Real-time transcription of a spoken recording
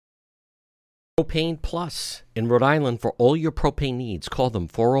Propane Plus in Rhode Island for all your propane needs. Call them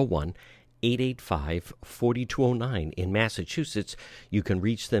 401-885-4209. In Massachusetts, you can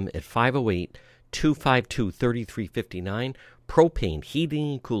reach them at 508-252-3359. Propane,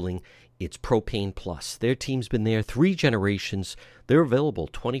 heating and cooling, it's Propane Plus. Their team's been there 3 generations. They're available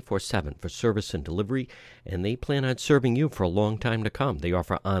 24/7 for service and delivery, and they plan on serving you for a long time to come. They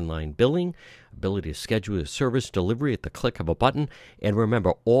offer online billing, ability to schedule a service delivery at the click of a button, and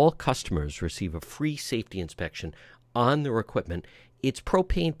remember, all customers receive a free safety inspection on their equipment. It's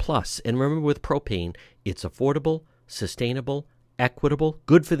Propane Plus, and remember, with propane, it's affordable, sustainable, equitable,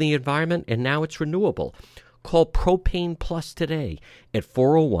 good for the environment, and now it's renewable. Call Propane Plus today at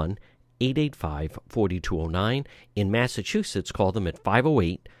 401-885-4209. In Massachusetts, call them at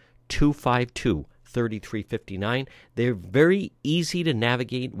 508-252-3359. They're very easy to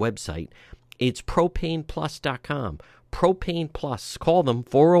navigate website. It's propaneplus.com. Propane Plus. Call them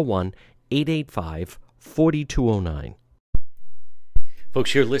 401-885-4209.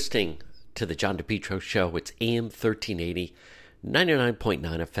 Folks, you're listening to the John DePetro Show. It's AM 1380,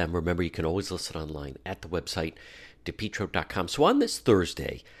 99.9 FM. Remember, you can always listen online at the website, depetro.com. So on this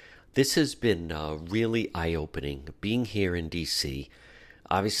Thursday, this has been really eye-opening. Being here in D.C.,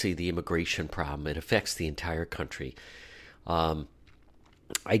 obviously the immigration problem, it affects the entire country. I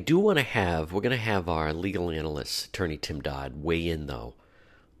do want to we're going to have our legal analyst, Attorney Tim Dodd, weigh in, though,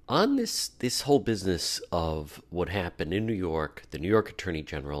 on this whole business of what happened in New York, the New York Attorney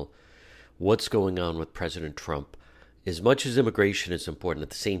General, what's going on with President Trump. As much as immigration is important, at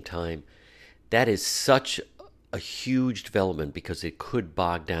the same time, that is such a huge development because it could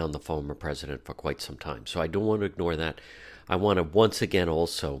bog down the former president for quite some time. So I don't want to ignore that. I want to once again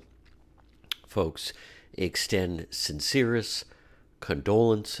also, folks, extend sincerest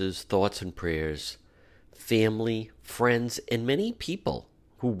condolences, thoughts, and prayers, family, friends, and many people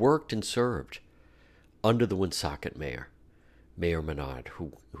who worked and served under the Woonsocket mayor, Mayor Menard,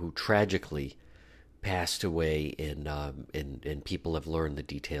 who tragically passed away, and people have learned the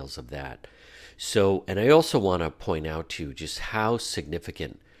details of that. So, and I also want to point out to you just how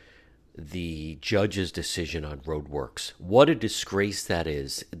significant the judge's decision on roadworks. What a disgrace that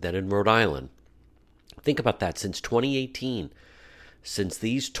is, that in Rhode Island, think about that, since 2018, since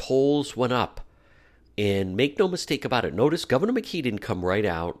these tolls went up, and make no mistake about it, notice Governor McKee didn't come right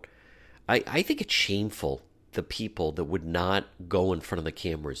out. I think it's shameful, the people that would not go in front of the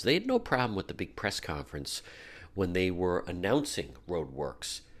cameras. They had no problem with the big press conference when they were announcing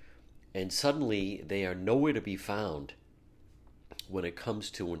roadworks. And suddenly they are nowhere to be found when it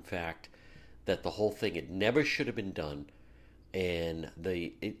comes to, in fact, that the whole thing, it never should have been done. And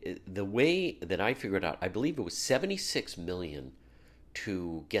the way that I figured out, I believe it was $76 million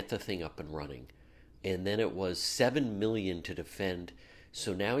to get the thing up and running. And then it was $7 million to defend.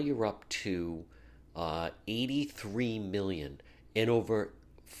 So now you're up to $83 million. And over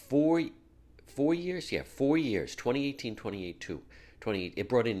 4 years, 4 years, 2018, 2028, it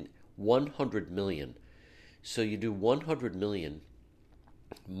brought in $100 million. So you do $100 million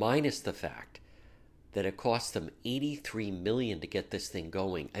minus the fact that it cost them $83 million to get this thing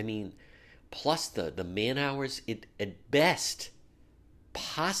going. I mean, plus the man hours, it at best,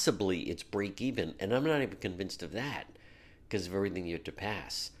 possibly it's break even. And I'm not even convinced of that because of everything you have to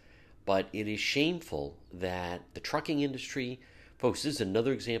pass. But it is shameful that the trucking industry, folks, this is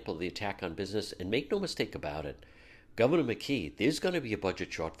another example of the attack on business. And make no mistake about it, Governor McKee, there's going to be a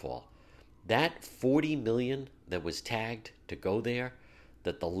budget shortfall. That $40 million that was tagged to go there,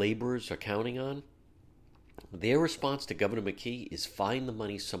 that the laborers are counting on, their response to Governor McKee is find the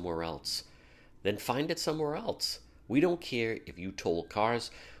money somewhere else. Then find it somewhere else. We don't care if you toll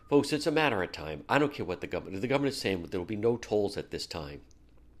cars. Folks, it's a matter of time. I don't care what the government is saying, but there will be no tolls at this time.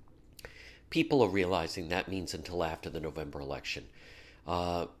 People are realizing that means until after the November election.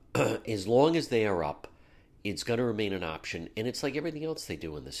 As long as they are up, it's going to remain an option. And it's like everything else they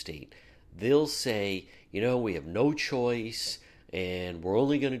do in the state. They'll say, we have no choice, and we're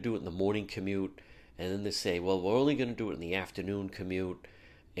only going to do it in the morning commute. And then they say, well, we're only going to do it in the afternoon commute,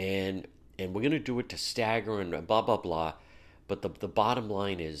 and we're going to do it to stagger and blah, blah, blah. But the bottom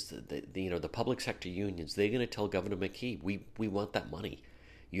line is, the public sector unions, they're going to tell Governor McKee, we want that money.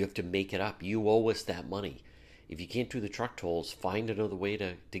 You have to make it up. You owe us that money. If you can't do the truck tolls, find another way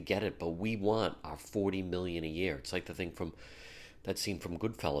to get it. But we want our $40 million a year. It's like the thing from that scene from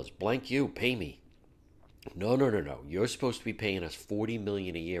Goodfellas. Blank you, pay me. No. You're supposed to be paying us $40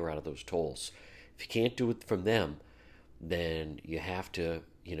 million a year out of those tolls. If you can't do it from them, then you have to,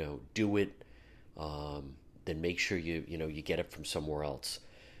 do it. Then make sure you get it from somewhere else.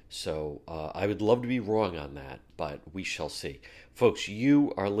 So I would love to be wrong on that, but we shall see. Folks,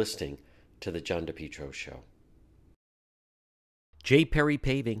 you are listening to the John DePietro Show. J. Perry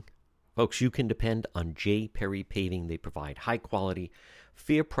Paving. Folks, you can depend on J. Perry Paving. They provide high quality,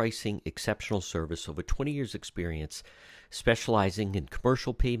 fair pricing, exceptional service, over 20 years experience, specializing in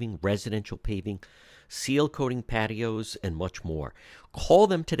commercial paving, residential paving, seal coating patios, and much more. Call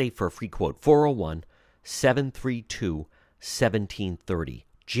them today for a free quote, 401-732-1730.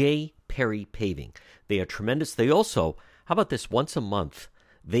 J. Perry Paving. They are tremendous. They also, how about this, once a month,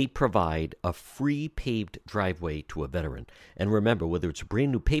 they provide a free paved driveway to a veteran. And remember, whether it's a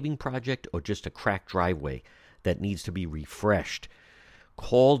brand new paving project or just a cracked driveway that needs to be refreshed,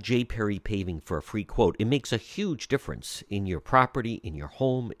 call J. Perry Paving for a free quote. It makes a huge difference in your property, in your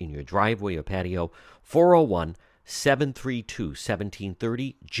home, in your driveway or patio.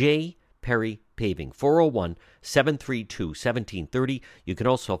 401-732-1730. J. Perry Paving. 401-732-1730. You can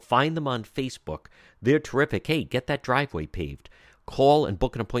also find them on Facebook. They're terrific. Hey, get that driveway paved. Call and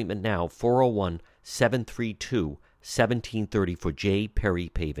book an appointment now, 401-732-1730 for J. Perry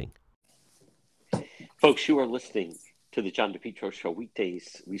Paving. Folks, you are listening to the John DePietro Show.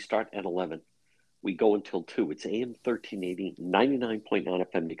 Weekdays, we start at 11. We go until 2. It's AM 1380,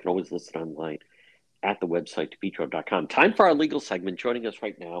 99.9 FM. You can always listen online at the website, DePietro.com. Time for our legal segment. Joining us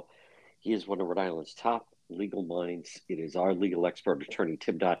right now, he is one of Rhode Island's top legal minds. It is our legal expert, attorney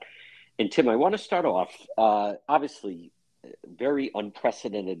Tim Dodd. And Tim, I want to start off, obviously, very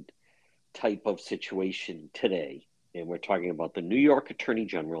unprecedented type of situation today, and we're talking about the New York Attorney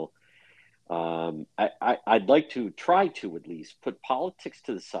General. I'd like to try to at least put politics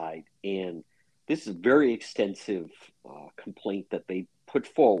to the side, and this is a very extensive complaint that they put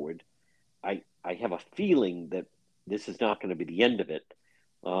forward. I have a feeling that this is not going to be the end of it,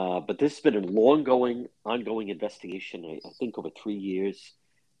 but this has been an ongoing investigation, I think over 3 years,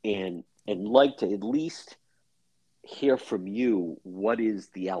 and like to at least hear from you, what is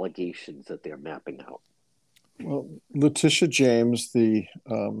the allegations that they're mapping out? Well, Letitia James, the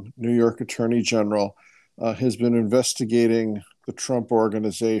New York Attorney General, has been investigating the Trump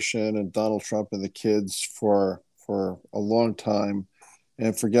Organization and Donald Trump and the kids for a long time.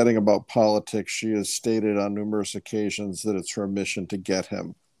 And forgetting about politics, she has stated on numerous occasions that it's her mission to get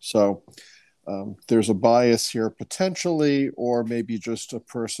him. So there's a bias here potentially, or maybe just a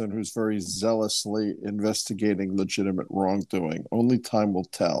person who's very zealously investigating legitimate wrongdoing. Only time will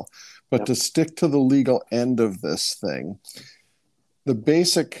tell. But to stick to the legal end of this thing, the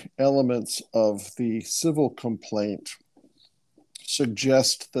basic elements of the civil complaint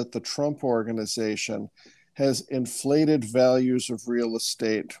suggest that the Trump Organization has inflated values of real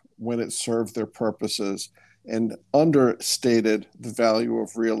estate when it served their purposes and understated the value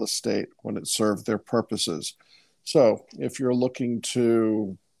of real estate when it served their purposes. So if you're looking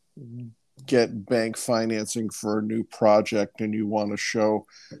to get bank financing for a new project and you want to show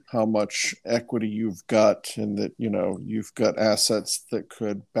how much equity you've got and that, you know, you've got assets that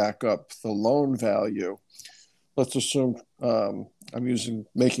could back up the loan value, let's assume,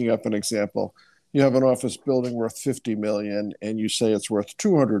 making up an example. You have an office building worth $50 million and you say it's worth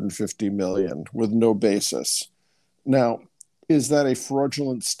 $250 million with no basis. Now, is that a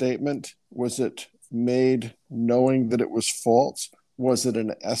fraudulent statement? Was it made knowing that it was false? Was it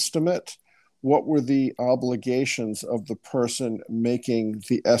an estimate? What were the obligations of the person making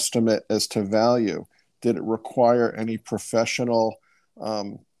the estimate as to value? Did it require any professional,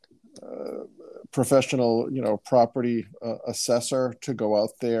 property assessor to go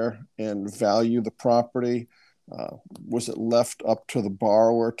out there and value the property? Was it left up to the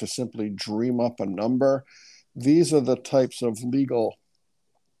borrower to simply dream up a number? These are the types of legal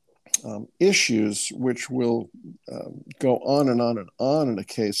issues which will go on and on and on in a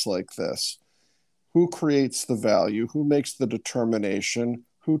case like this. Who creates the value? Who makes the determination?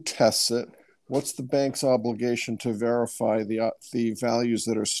 Who tests it? What's the bank's obligation to verify the values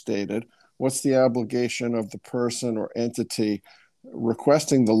that are stated? What's the obligation of the person or entity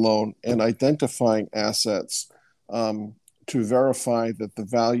requesting the loan and identifying assets to verify that the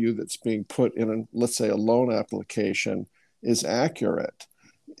value that's being put in, let's say, a loan application is accurate?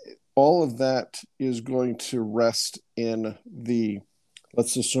 All of that is going to rest in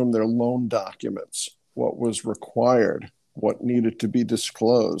let's assume their loan documents, what was required, what needed to be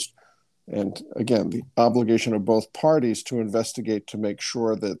disclosed. And again, the obligation of both parties to investigate to make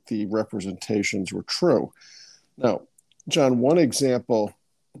sure that the representations were true. Now, John, one example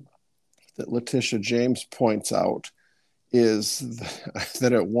that Letitia James points out is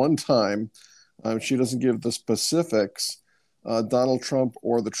that at one time, she doesn't give the specifics, Donald Trump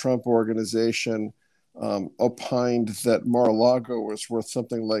or the Trump Organization opined that Mar-a-Lago was worth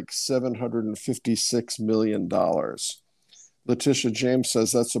something like $756 million. Letitia James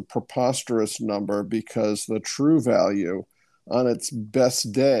says that's a preposterous number because the true value on its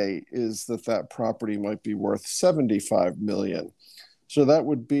best day is that that property might be worth 75 million. So that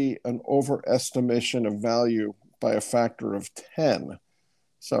would be an overestimation of value by a factor of 10.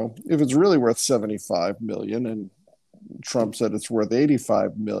 So if it's really worth 75 million and Trump said it's worth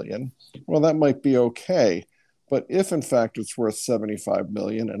 85 million, well, that might be okay. But if in fact it's worth 75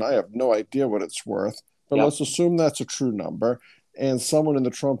 million, and I have no idea what it's worth, but Yep. let's assume that's a true number, and someone in the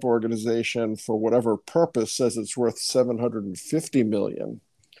Trump organization, for whatever purpose, says it's worth 750 million,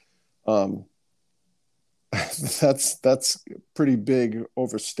 um, that's pretty big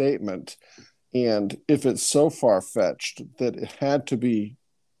overstatement. And if it's so far fetched that it had to be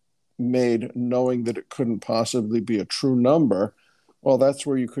made knowing that it couldn't possibly be a true number, well, that's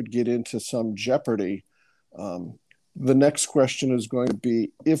where you could get into some jeopardy. Um, the next question is going to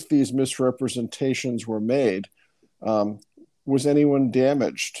be, if these misrepresentations were made, um, was anyone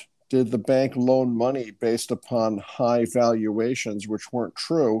damaged? Did the bank loan money based upon high valuations, which weren't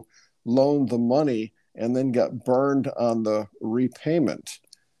true, loan the money and then got burned on the repayment?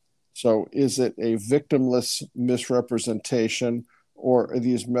 So is it a victimless misrepresentation, or are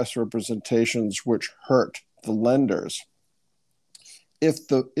these misrepresentations which hurt the lenders? If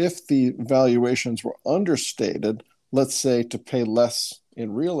the valuations were understated, let's say to pay less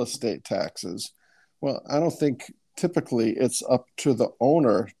in real estate taxes, well, I don't think typically it's up to the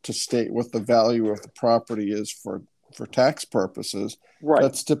owner to state what the value of the property is for tax purposes. Right.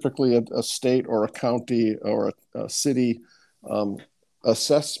 That's typically a state or a county or a city um,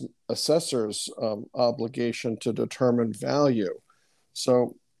 assessor's obligation to determine value.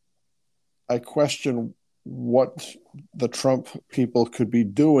 So I question what the Trump people could be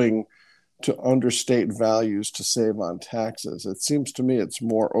doing to understate values to save on taxes. It seems to me it's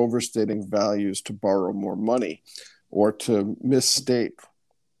more overstating values to borrow more money, or to misstate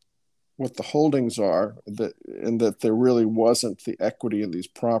what the holdings are, and that there really wasn't the equity in these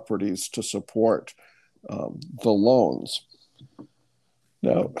properties to support the loans.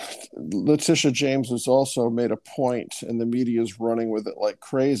 Now, Letitia James has also made a point, and the media is running with it like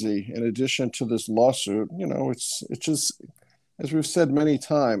crazy. In addition to this lawsuit, it's just, as we've said many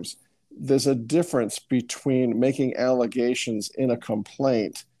times, there's a difference between making allegations in a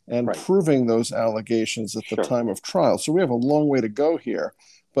complaint and Right. proving those allegations at the Sure. time of trial. So we have a long way to go here.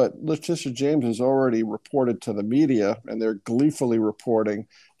 But Letitia James has already reported to the media, and they're gleefully reporting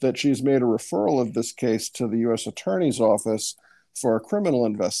that she's made a referral of this case to the U.S. Attorney's Office for a criminal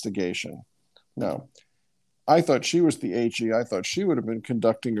investigation. Now, I thought she was the AG. I thought she would have been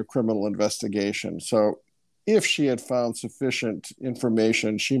conducting a criminal investigation. So if she had found sufficient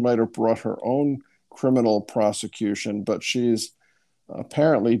information, she might have brought her own criminal prosecution, but she's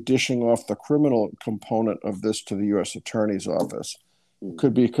apparently dishing off the criminal component of this to the U.S. Attorney's Office. It Mm.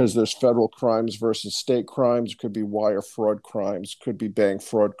 could be because there's federal crimes versus state crimes. It could be wire fraud crimes. Could be bank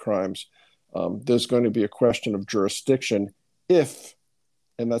fraud crimes. There's going to be a question of jurisdiction if,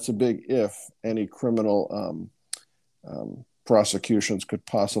 and that's a big if, any criminal prosecutions could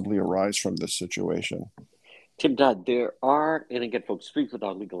possibly arise from this situation. Tim Dodd, there are, and again, folks, speak with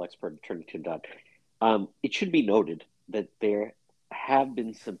our legal expert, Attorney Tim Dodd. It should be noted that there have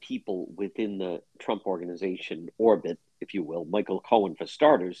been some people within the Trump organization orbit, if you will, Michael Cohen for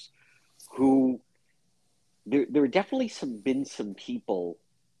starters, who there are definitely been some people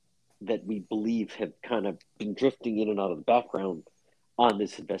that we believe have kind of been drifting in and out of the background on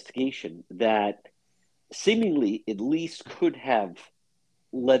this investigation that seemingly at least could have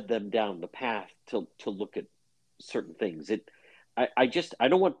led them down the path to look at certain things. I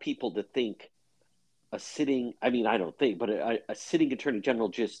don't want people to think a sitting, I mean, I don't think, but a sitting attorney general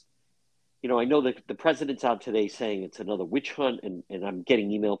just, I know that the president's out today saying it's another witch hunt, and I'm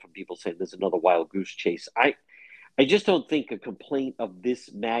getting email from people saying there's another wild goose chase. I just don't think a complaint of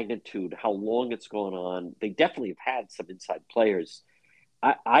this magnitude, how long it's gone on, they definitely have had some inside players.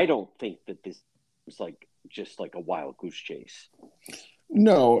 I don't think that this is like just like a wild goose chase.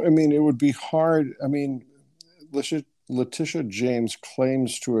 No, I mean, it would be hard. I mean, Letitia James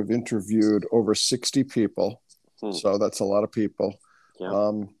claims to have interviewed over 60 people. Hmm. So that's a lot of people.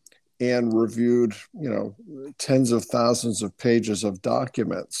 Yeah. And reviewed, tens of thousands of pages of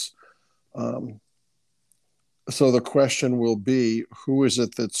documents. So the question will be, who is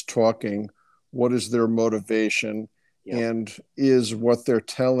it that's talking? What is their motivation? Yeah. And is what they're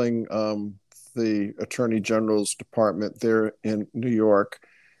telling the Attorney General's department there in New York,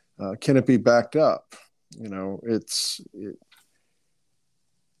 can it be backed up?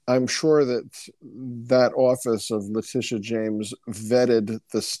 I'm sure that that office of Letitia James vetted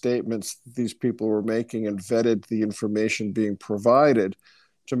the statements these people were making and vetted the information being provided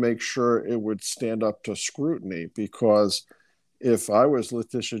to make sure it would stand up to scrutiny. Because if I was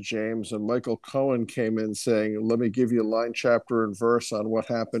Letitia James and Michael Cohen came in saying, let me give you line, chapter, and verse on what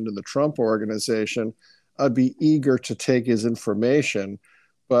happened in the Trump organization, I'd be eager to take his information,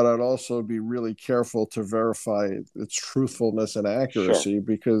 but I'd also be really careful to verify its truthfulness and Sure. accuracy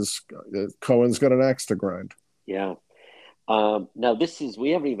because Cohen's got an axe to grind. Yeah. Now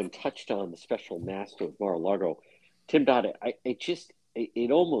we haven't even touched on the special master of Mar-a-Lago, Tim Dodd.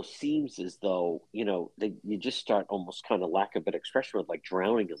 It almost seems as though, you just start almost kind of lack of better expression with like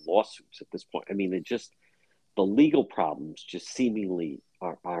drowning in lawsuits at this point. I mean, the legal problems just seemingly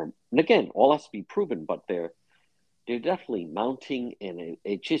and again, all has to be proven, but they're definitely mounting, and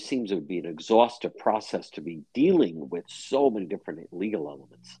it just seems it would be an exhaustive process to be dealing with so many different legal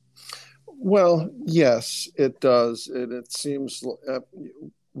elements. Well, yes, it does. It seems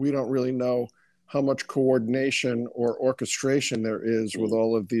we don't really know how much coordination or orchestration there is with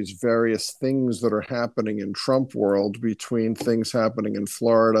all of these various things that are happening in Trump world, between things happening in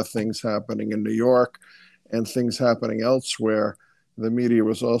Florida, things happening in New York, and things happening elsewhere. The media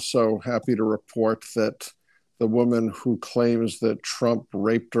was also happy to report that the woman who claims that Trump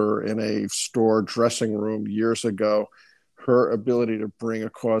raped her in a store dressing room years ago, her ability to bring a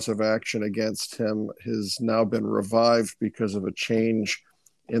cause of action against him has now been revived because of a change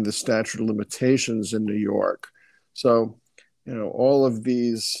in the statute of limitations in New York. So, all of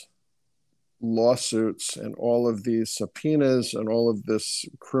these lawsuits and all of these subpoenas and all of this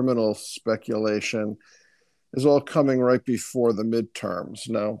criminal speculation is all coming right before the midterms.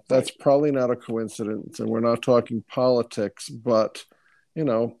 Now, that's Right. probably not a coincidence, and we're not talking politics, but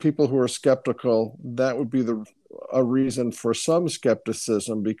people who are skeptical, that would be a reason for some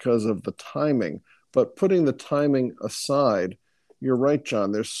skepticism because of the timing. But putting the timing aside, you're right,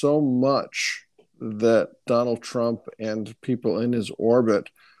 John. There's so much that Donald Trump and people in his orbit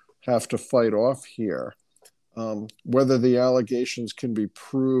have to fight off here. Whether the allegations can be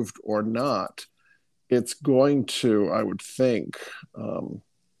proved or not, it's going to, I would think,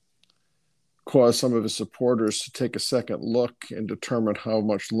 cause some of his supporters to take a second look and determine how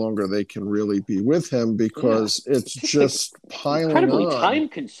much longer they can really be with him, Yeah. because it's Just like just piling incredibly on. time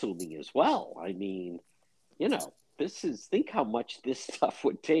consuming as well. I mean, think how much this stuff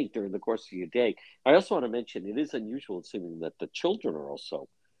would take during the course of your day. I also want to mention it is unusual, assuming that the children are also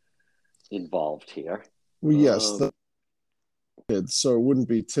involved here. Well, yes, the Um, kids. So it wouldn't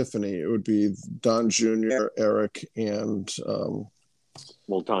be Tiffany. It would be Don Jr., Eric, and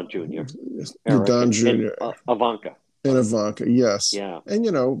well, Don Jr., Eric, Don and Jr. Ivanka, and right? Ivanka. Yes. Yeah, And,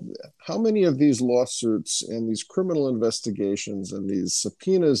 how many of these lawsuits and these criminal investigations and these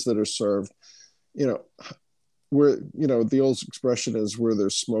subpoenas that are served, you know, where the old expression is, where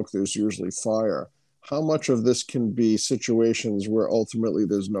there's smoke there's usually fire. How much of this can be situations where ultimately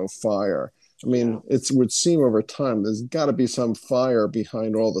there's no fire? I yeah. mean, it would seem over time there's got to be some fire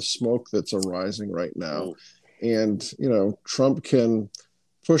behind all the smoke that's arising right now. Mm. And Trump can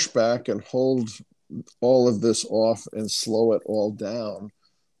push back and hold all of this off and slow it all down,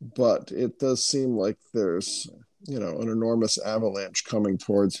 but it does seem like there's an enormous avalanche coming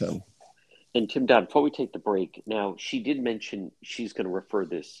towards him. And Tim Dodd, before we take the break, now she did mention she's going to refer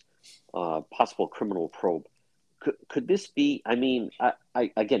this possible criminal probe. Could this be? I mean,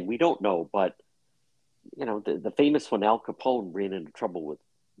 again, we don't know, but the famous one, Al Capone ran into trouble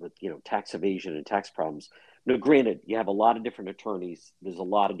with tax evasion and tax problems. Now, granted, you have a lot of different attorneys. There's a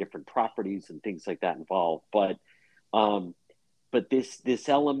lot of different properties and things like that involved, um, but this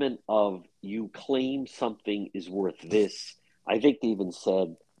element of you claim something is worth this. I think they even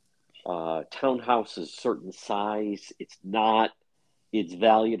said townhouse is a certain size. It's not. It's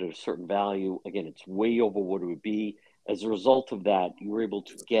valued at a certain value. Again, it's way over what it would be. As a result of that, you were able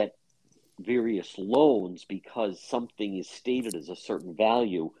to get various loans because something is stated as a certain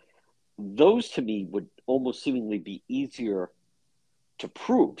value. Those to me would almost seemingly be easier to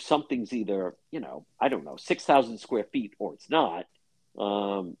prove. Something's either, I don't know, 6,000 square feet or it's not.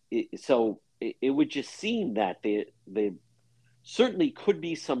 It would just seem that they certainly could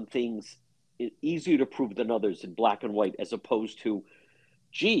be some things easier to prove than others in black and white, as opposed to,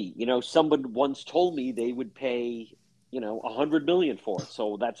 gee, someone once told me they would pay, 100 million for it.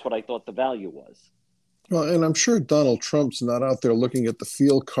 So that's what I thought the value was. Well, and I'm sure Donald Trump's not out there looking at the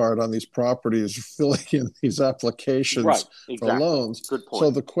field card on these properties, filling in these applications Right, for exactly. loans. Good So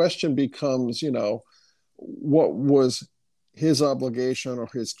point. the question becomes, what was his obligation or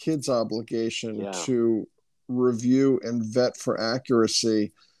his kid's obligation Yeah. to review and vet for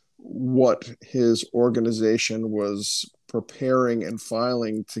accuracy what his organization was preparing and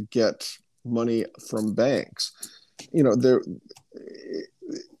filing to get money from banks. You know, there,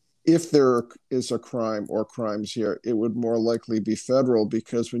 if there is a crime or crimes here, it would more likely be federal,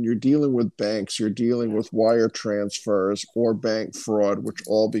 because when you're dealing with banks, you're dealing with wire transfers or bank fraud, which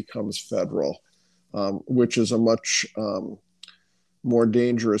all becomes federal, which is a much more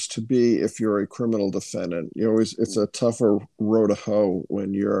dangerous to be if you're a criminal defendant. You always, it's a tougher row to hoe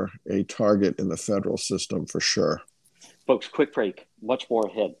when you're a target in the federal system, for sure. Folks, quick break. Much more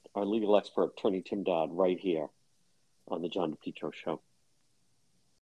ahead. Our legal expert, Attorney Tim Dodd, right here on the John DePetro Show.